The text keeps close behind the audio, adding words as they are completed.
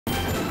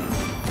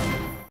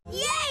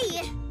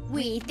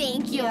We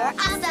think you're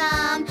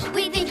awesome.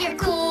 We think you're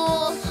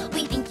cool.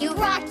 We think you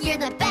rock. You're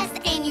the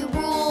best and you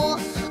rule.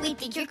 We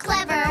think you're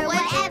clever,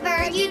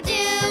 whatever you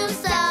do.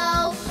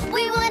 So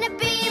we want to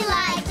be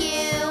like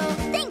you.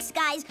 Thanks,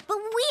 guys, but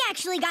we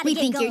actually got to We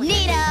get think going. you're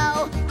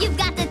neato. You've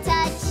got the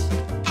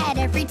touch. At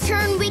every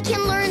turn we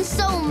can learn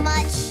so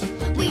much.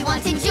 We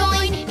want to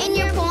join in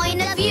your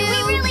point of view.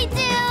 We really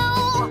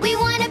do. We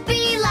want to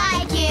be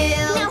like you.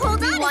 Now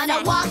hold on We a want to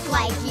sec. walk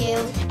like you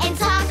and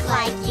talk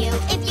like you.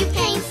 If you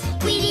paint,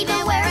 we'd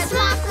even wear a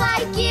smock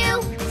like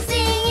you.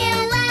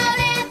 Singing loud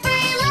and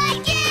free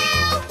like you.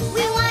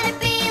 We want to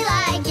be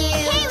like you.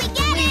 Okay, we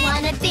get We it.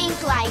 want to think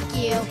like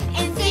you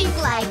and think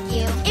like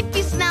you. If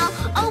you smell,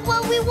 oh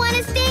well, we want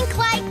to stink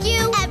like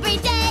you. Every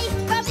day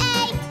from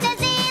A to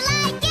Z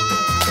like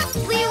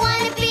you. We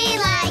want to be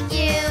like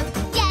you.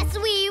 Yes,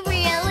 we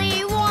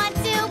really want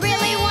to be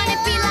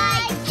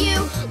like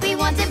you. We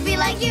want to be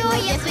like you.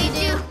 Yes, we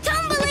do.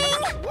 Tumbling!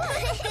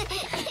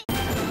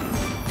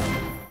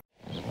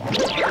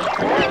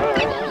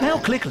 Now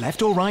click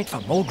left or right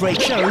for more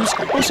great shows,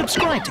 or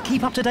subscribe to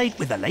keep up to date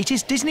with the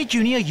latest Disney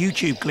Junior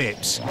YouTube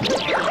clips.